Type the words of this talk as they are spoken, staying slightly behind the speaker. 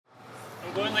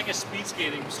I'm going like a speed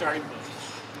skating starting point.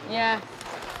 Yeah.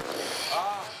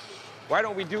 Why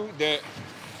don't we do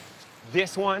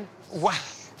this one? Wow.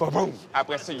 Boom.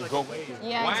 Après ça, you go.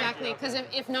 Yeah, exactly. Because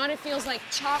if not, it feels like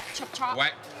chop, chop, chop.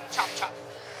 Ouais. Chop, chop.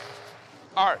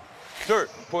 1, 2,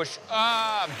 push.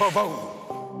 Boom, boom.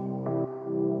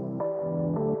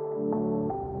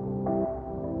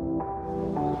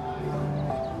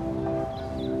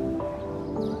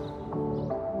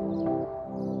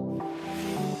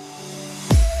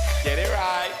 Get it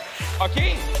right.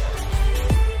 Okay.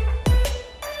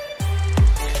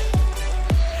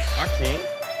 Okay.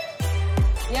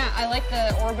 Yeah, I like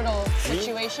the orbital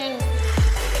situation.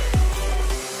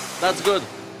 That's good.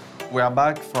 We are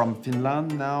back from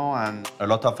Finland now, and a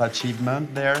lot of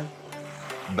achievement there,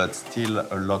 but still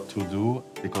a lot to do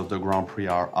because the Grand Prix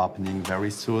are happening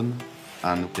very soon,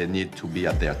 and they need to be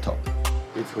at their top.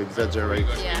 If we exaggerate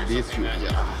this,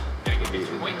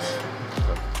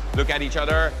 Look at each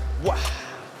other. Wow.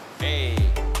 Hey.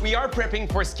 We are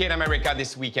prepping for Skate America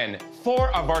this weekend.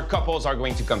 4 of our couples are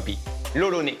going to compete.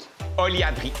 Lolo Nick, Oli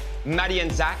Adri, Madi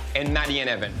and Zach, and Madi and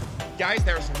Evan. Guys,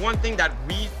 there's one thing that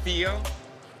we feel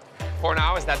for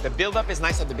now is that the build-up is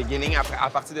nice at the beginning,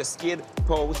 à partir de skid,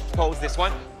 pose this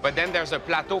one, but then there's a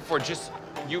plateau for just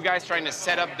you guys trying to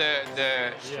set up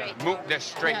the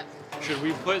straight. Yeah. Should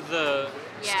we put the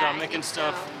stomach and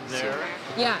stuff there?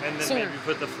 Yeah, And then sooner. maybe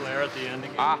put the flare at the end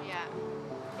again? Ah. Yeah.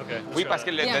 Okay. Oui, parce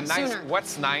que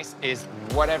what's nice is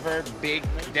whatever big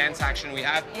dance action we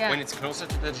have, when it's closer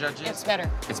to the judges, It's better.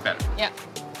 It's better. Yeah.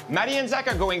 Madi and Zach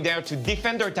are going there to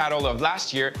defend their title of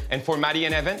last year, and for Madi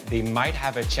and Evan, they might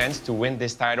have a chance to win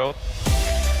this title.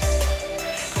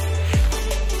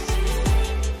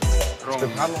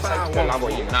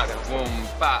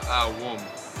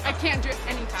 I can't do it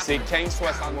any faster. C'est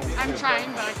 15-60. I'm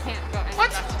trying, but I can't go any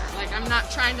faster. Like, I'm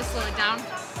not trying to slow it down.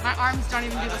 My arms don't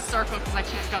even do the circle because I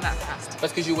can't go that fast.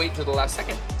 That's because you wait until the last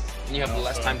second, and you have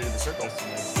less time to do the circle.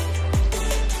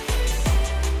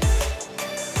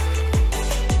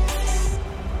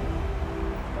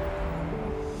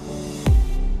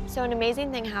 So an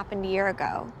amazing thing happened a year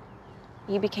ago.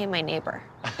 You became my neighbor.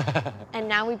 And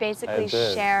now we basically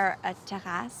share a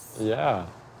terrace. Yeah.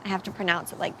 I have to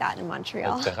pronounce it like that in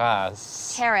Montreal. A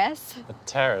terrace. Terrace. A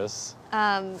terrace.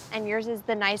 And yours is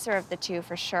the nicer of the two,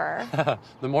 for sure.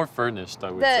 The more furnished,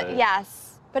 I would say.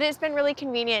 Yes. But it's been really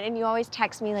convenient, and you always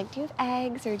text me, like, do you have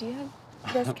eggs, or do you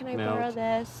have this? Can I borrow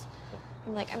this?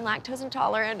 I'm like, I'm lactose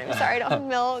intolerant. I'm sorry, I don't have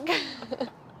milk.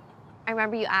 I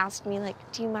remember you asked me, like,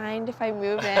 do you mind if I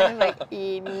move in? I'm like,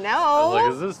 no. I was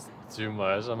like, is this too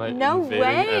much? Am I invading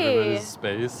everybody's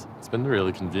space? It's been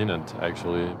really convenient,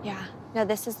 actually. Yeah. No,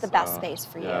 this is the best space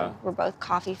for you. Yeah. We're both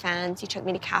coffee fans. You took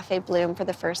me to Cafe Bloom for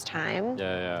the first time.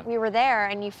 Yeah, yeah. We were there,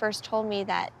 and you first told me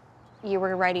that you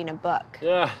were writing a book.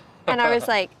 Yeah. And I was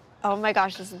like, oh my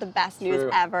gosh, this is the best news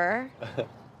ever.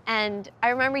 And I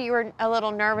remember you were a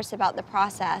little nervous about the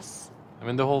process. I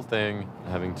mean, the whole thing,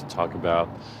 having to talk about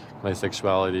my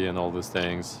sexuality and all those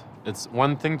things, it's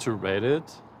one thing to write it,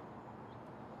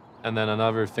 and then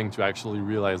another thing to actually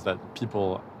realize that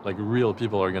people, like real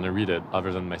people, are going to read it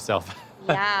other than myself.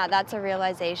 Yeah, that's a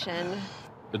realization.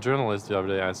 The journalist the other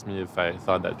day asked me if I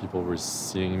thought that people were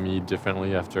seeing me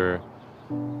differently after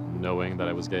knowing that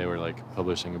I was gay or like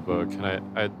publishing a book, and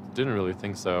I didn't really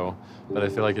think so, but I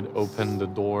feel like it opened the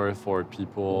door for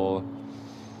people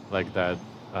like that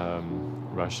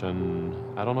Russian,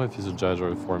 I don't know if he's a judge or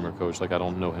a former coach, like I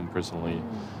don't know him personally.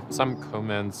 Some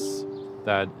comments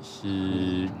that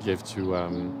he gave to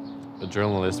a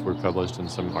journalist were published in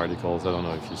some articles. I don't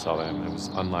know if you saw them. It was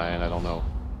online, I don't know.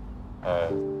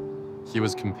 He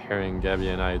was comparing Gabby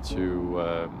and I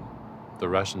to the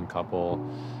Russian couple,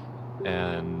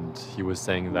 and he was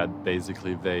saying that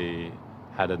basically they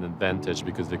had an advantage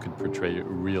because they could portray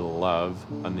real love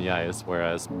on the ice,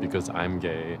 whereas because I'm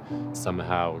gay,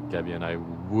 somehow Gabby and I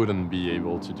wouldn't be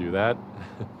able to do that,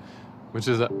 which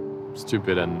is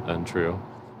stupid and untrue.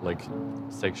 Like,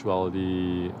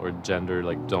 sexuality or gender,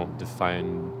 like, don't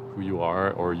define who you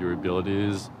are or your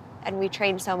abilities. And we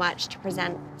train so much to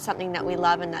present something that we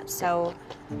love and that's so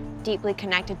deeply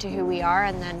connected to who we are,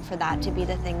 and then for that to be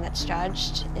the thing that's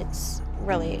judged, it's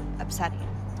really upsetting.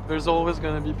 There's always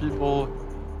going to be people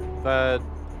that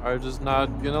are just not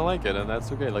going to like it, and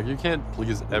that's okay. Like, you can't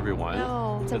please everyone.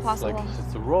 No, it's impossible. Like,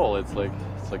 it's a role. It's like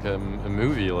a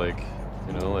movie, like,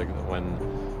 you know, like when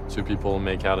two people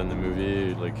make out in the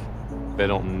movie, like, they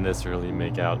don't necessarily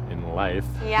make out in life.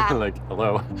 Yeah. Like,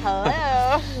 hello.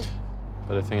 Hello.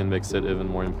 But I think it makes it even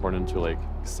more important to, like,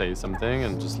 say something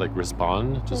and just, like,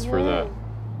 respond, just for the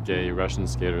gay Russian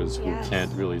skaters who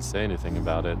can't really say anything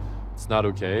about it. it's not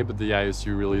okay, but the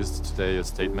ISU released today a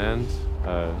statement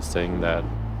saying that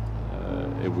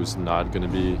it was not going to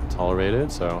be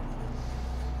tolerated. So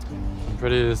I'm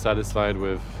pretty satisfied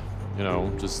with, you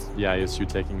know, just the ISU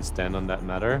taking a stand on that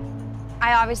matter.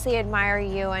 I obviously admire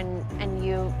you and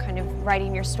you kind of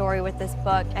writing your story with this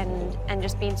book and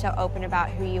just being so open about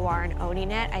who you are and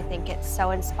owning it. I think it's so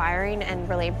inspiring and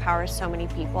really empowers so many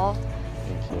people.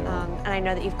 Thank you. And I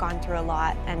know that you've gone through a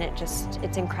lot, and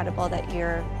it's incredible that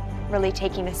you're really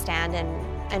taking a stand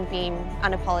and being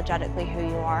unapologetically who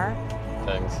you are.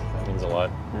 Thanks. That means a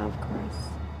lot. No, of course.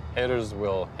 Haters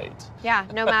will hate. Yeah,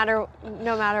 no matter what.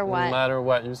 No matter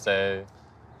what you say.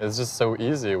 It's just so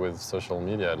easy with social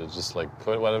media to just like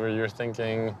put whatever you're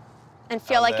thinking. And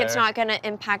feel like it's there. not going to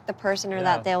impact the person or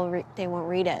that they won't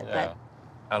read it. Yeah. But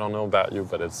I don't know about you,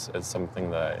 but it's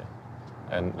something that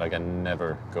I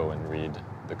never go and read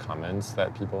the comments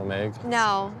that people make.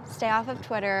 no, stay off of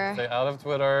Twitter. Stay out of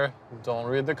Twitter. Don't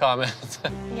read the comments.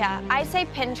 Yeah, I say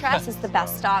Pinterest is the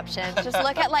best option. Just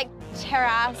look at like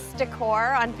terrace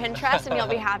decor on Pinterest and you'll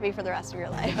be happy for the rest of your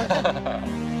life.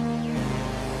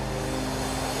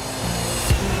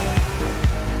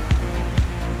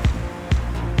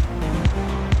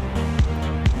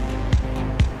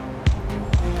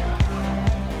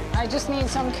 I just need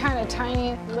some kind of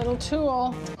tiny little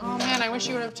tool. Oh man, I wish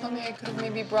you would have told me. I could have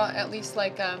maybe brought at least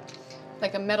like a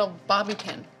metal bobby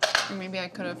pin. Or maybe I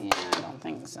could have. Yeah, I don't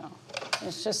think so.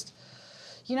 It's just,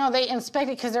 you know, they inspect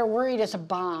it because they're worried it's a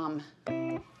bomb.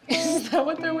 Is that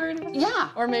what they're worried about? Yeah.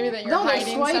 Or maybe that you're hiding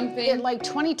they swipe something. it like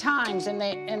 20 times,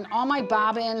 and all my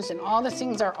bobbins and all the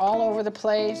things are all over the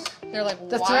place. They're like,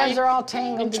 The why? threads are all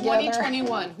tangled In together.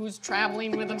 2021, who's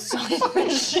traveling with a sewing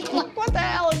machine? Like, what the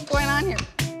hell is going on here?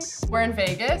 We're in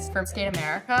Vegas for Skate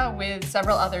America with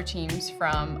several other teams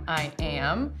from I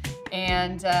Am.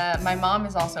 And my mom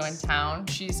is also in town.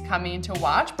 She's coming to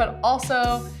watch, but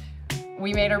also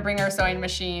we made her bring her sewing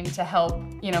machine to help,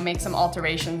 you know, make some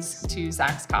alterations to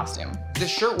Zach's costume. This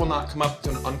shirt will not come up to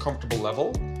an uncomfortable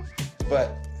level,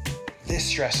 but this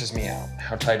stresses me out,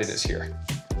 how tight it is here.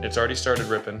 It's already started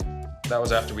ripping. That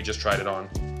was after we just tried it on.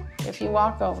 If you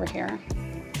walk over here,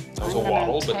 That was I'm a gonna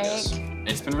waddle, but take- yes.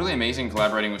 It's been really amazing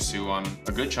collaborating with Sue on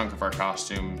a good chunk of our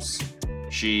costumes.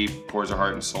 She pours her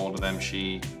heart and soul to them.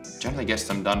 She generally gets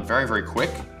them done very, very quick.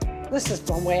 This is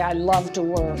the way I love to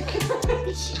work.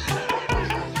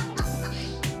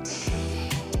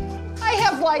 I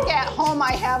have like at home,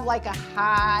 I have like a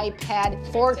high pad,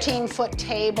 14-foot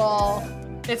table.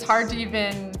 It's hard to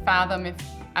even fathom if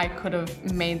I could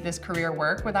have made this career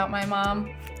work without my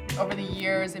mom. Over the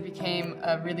years, it became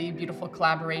a really beautiful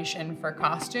collaboration for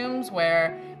costumes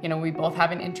where, you know, we both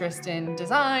have an interest in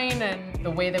design and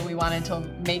the way that we wanted to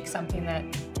make something that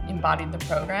embodied the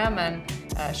program. And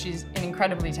she's an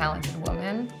incredibly talented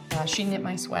woman. She knit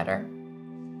my sweater.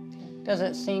 Does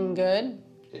it seem good?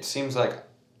 It seems like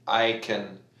I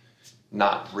can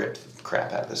not rip the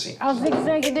crap out of the seam. I'll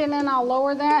zigzag it in and I'll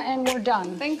lower that and we're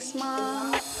done. Thanks,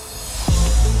 Mom.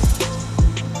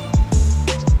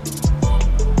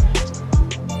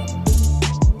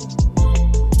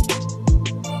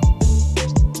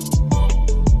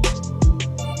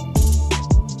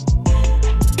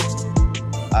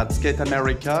 At Skate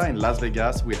America in Las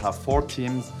Vegas, we have 4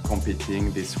 teams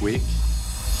competing this week.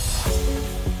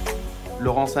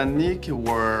 Laurence and Nick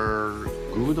were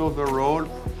good overall,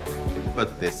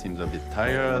 but they seemed a bit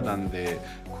tired and they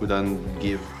couldn't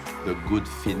give the good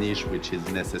finish which is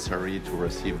necessary to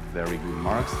receive very good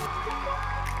marks.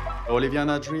 Olivia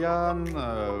and Adrian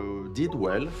did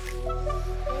well.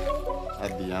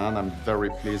 At the end, I'm very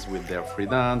pleased with their free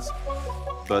dance,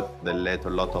 but they let a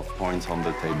lot of points on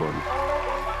the table.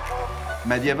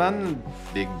 Madi and Evan,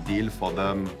 big deal for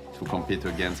them to compete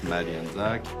against Madi and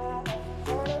Zach.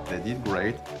 They did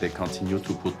great. They continue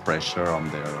to put pressure on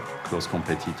their close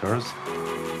competitors.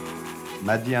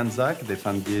 Madi and Zach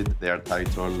defended their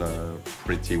title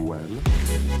pretty well.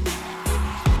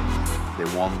 They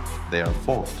won their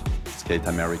 4th Skate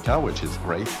America, which is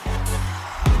great.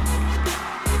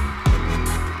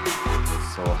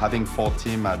 So having 4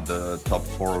 teams at the top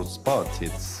 4 spot,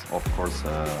 it's, of course,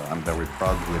 I'm very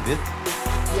proud with it.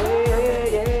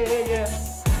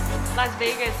 Las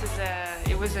Vegas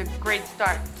it was a great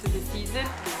start to the season.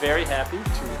 Very happy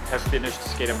to have finished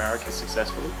Skate America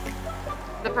successfully.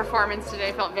 The performance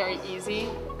today felt very easy,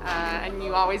 and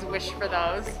you always wish for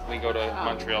those. We go to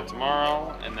Montreal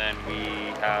tomorrow, and then we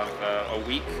have a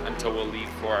week until we'll leave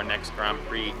for our next Grand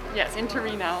Prix. Yes, in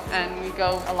Torino, and we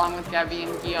go along with Gabby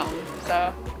and Guillaume.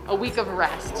 So a week of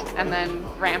rest and then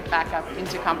ramp back up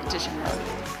into competition mode.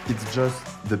 It's just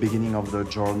the beginning of the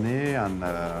journey, and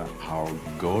our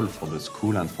goal for the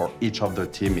school and for each of the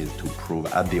team is to prove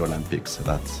at the Olympics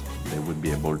that they would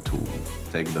be able to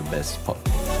take the best spot.